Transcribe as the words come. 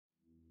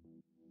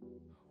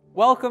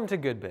Welcome to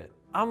Goodbit.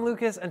 I'm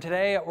Lucas, and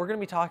today we're going to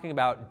be talking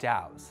about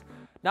DAOs.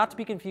 Not to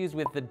be confused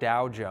with the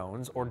Dow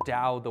Jones or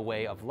DAO the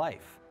way of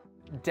life.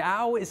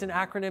 DAO is an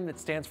acronym that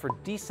stands for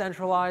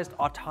Decentralized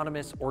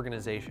Autonomous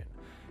Organization.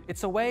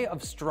 It's a way of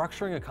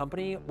structuring a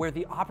company where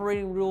the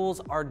operating rules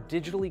are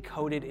digitally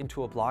coded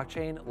into a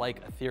blockchain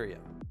like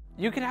Ethereum.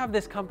 You can have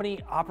this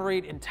company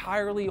operate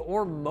entirely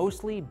or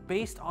mostly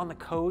based on the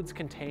codes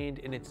contained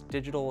in its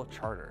digital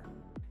charter.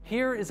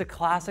 Here is a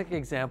classic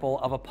example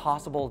of a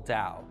possible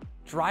DAO.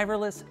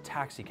 Driverless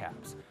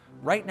taxicabs.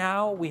 Right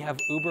now, we have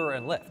Uber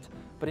and Lyft,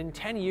 but in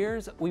 10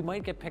 years, we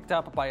might get picked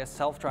up by a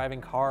self-driving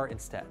car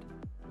instead.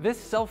 This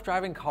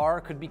self-driving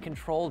car could be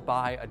controlled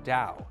by a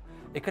DAO.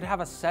 It could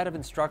have a set of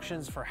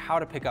instructions for how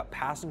to pick up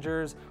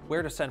passengers,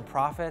 where to send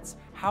profits,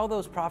 how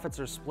those profits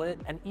are split,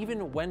 and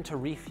even when to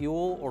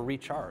refuel or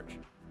recharge.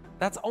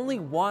 That's only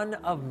one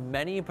of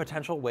many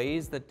potential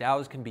ways that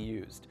DAOs can be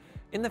used.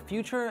 In the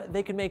future,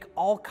 they could make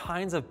all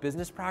kinds of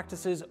business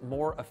practices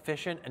more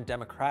efficient and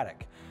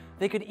democratic.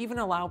 They could even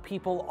allow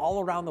people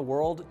all around the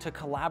world to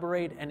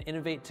collaborate and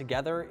innovate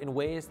together in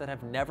ways that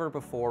have never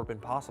before been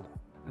possible.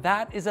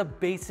 That is a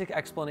basic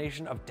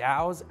explanation of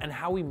DAOs and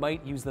how we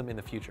might use them in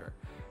the future.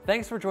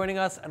 Thanks for joining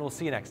us, and we'll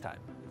see you next time.